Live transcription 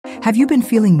Have you been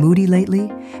feeling moody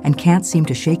lately and can't seem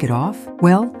to shake it off?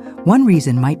 Well, one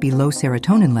reason might be low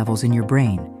serotonin levels in your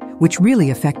brain, which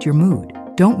really affect your mood.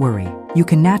 Don't worry, you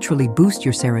can naturally boost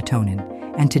your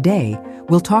serotonin, and today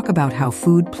we'll talk about how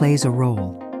food plays a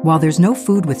role. While there's no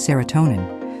food with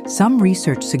serotonin, some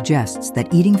research suggests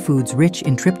that eating foods rich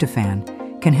in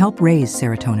tryptophan can help raise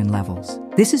serotonin levels.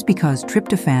 This is because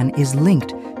tryptophan is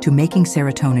linked to making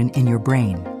serotonin in your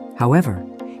brain. However,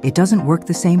 it doesn't work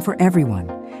the same for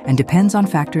everyone and depends on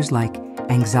factors like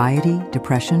anxiety,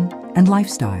 depression, and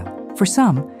lifestyle. For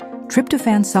some,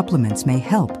 tryptophan supplements may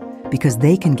help because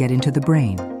they can get into the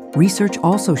brain. Research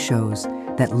also shows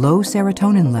that low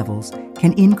serotonin levels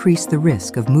can increase the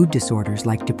risk of mood disorders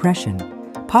like depression,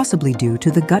 possibly due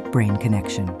to the gut-brain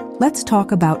connection. Let's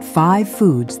talk about 5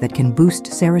 foods that can boost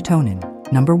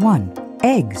serotonin. Number 1,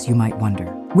 eggs, you might wonder.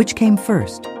 Which came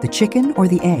first, the chicken or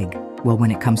the egg? Well,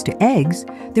 when it comes to eggs,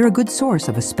 they're a good source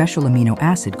of a special amino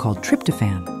acid called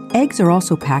tryptophan. Eggs are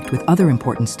also packed with other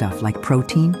important stuff like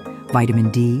protein,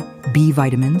 vitamin D, B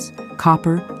vitamins,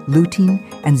 copper, lutein,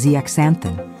 and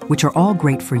zeaxanthin, which are all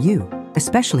great for you,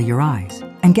 especially your eyes.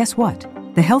 And guess what?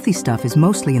 The healthy stuff is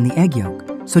mostly in the egg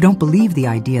yolk, so don't believe the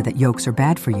idea that yolks are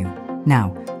bad for you.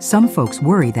 Now, some folks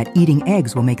worry that eating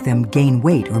eggs will make them gain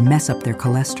weight or mess up their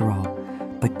cholesterol.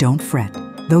 But don't fret.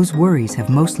 Those worries have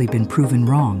mostly been proven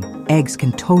wrong. Eggs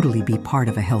can totally be part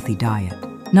of a healthy diet.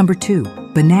 Number 2,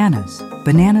 bananas.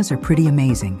 Bananas are pretty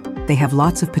amazing. They have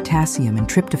lots of potassium and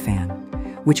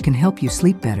tryptophan, which can help you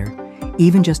sleep better.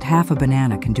 Even just half a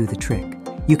banana can do the trick.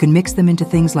 You can mix them into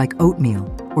things like oatmeal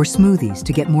or smoothies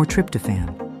to get more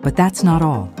tryptophan. But that's not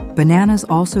all. Bananas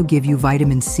also give you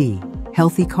vitamin C,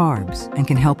 healthy carbs, and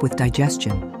can help with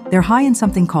digestion. They're high in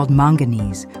something called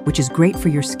manganese, which is great for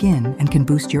your skin and can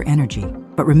boost your energy.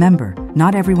 But remember,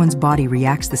 not everyone's body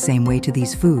reacts the same way to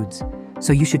these foods,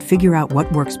 so you should figure out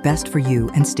what works best for you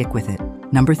and stick with it.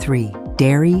 Number 3,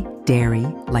 dairy. Dairy,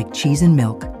 like cheese and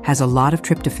milk, has a lot of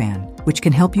tryptophan, which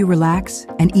can help you relax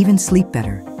and even sleep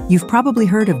better. You've probably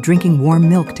heard of drinking warm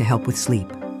milk to help with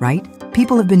sleep, right?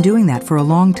 People have been doing that for a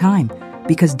long time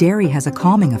because dairy has a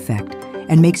calming effect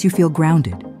and makes you feel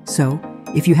grounded. So,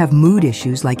 if you have mood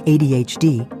issues like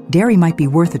ADHD, dairy might be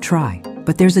worth a try.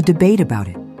 But there's a debate about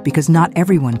it because not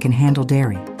everyone can handle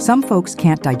dairy. Some folks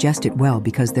can't digest it well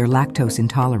because they're lactose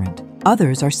intolerant.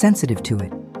 Others are sensitive to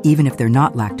it, even if they're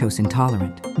not lactose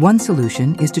intolerant. One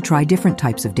solution is to try different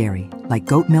types of dairy, like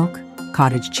goat milk,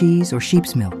 cottage cheese, or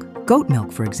sheep's milk. Goat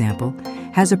milk, for example,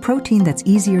 has a protein that's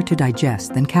easier to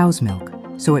digest than cow's milk,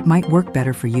 so it might work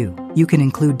better for you. You can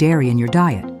include dairy in your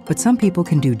diet, but some people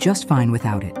can do just fine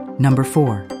without it. Number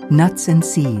 4, nuts and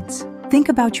seeds. Think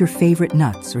about your favorite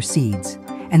nuts or seeds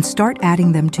and start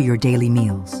adding them to your daily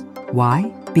meals. Why?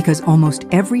 Because almost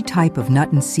every type of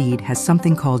nut and seed has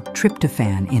something called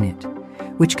tryptophan in it,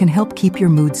 which can help keep your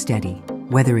mood steady.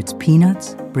 Whether it's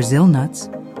peanuts, Brazil nuts,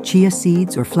 chia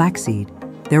seeds, or flaxseed,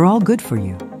 they're all good for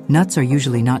you. Nuts are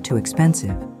usually not too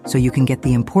expensive, so you can get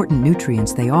the important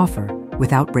nutrients they offer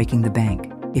without breaking the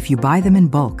bank. If you buy them in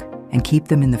bulk and keep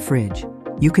them in the fridge,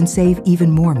 you can save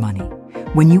even more money.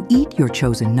 When you eat your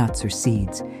chosen nuts or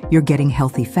seeds, you're getting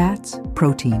healthy fats,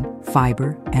 protein,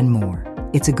 fiber, and more.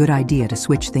 It's a good idea to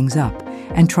switch things up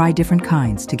and try different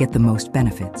kinds to get the most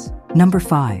benefits. Number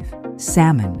 5,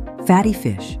 salmon. Fatty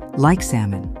fish, like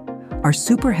salmon, are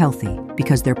super healthy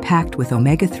because they're packed with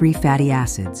omega-3 fatty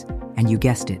acids, and you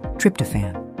guessed it,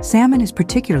 tryptophan. Salmon is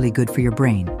particularly good for your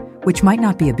brain, which might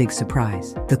not be a big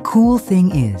surprise. The cool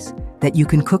thing is that you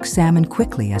can cook salmon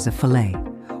quickly as a fillet,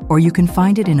 or you can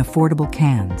find it in affordable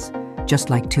cans, just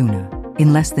like tuna.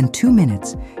 In less than 2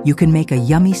 minutes, you can make a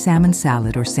yummy salmon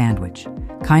salad or sandwich,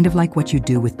 kind of like what you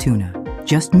do with tuna.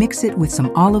 Just mix it with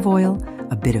some olive oil,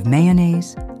 a bit of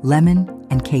mayonnaise, lemon,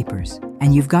 and capers,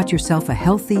 and you've got yourself a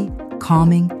healthy,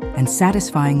 calming, and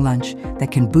satisfying lunch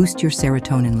that can boost your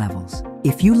serotonin levels.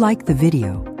 If you like the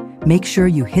video, make sure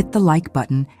you hit the like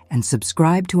button and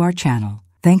subscribe to our channel.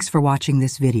 Thanks for watching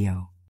this video.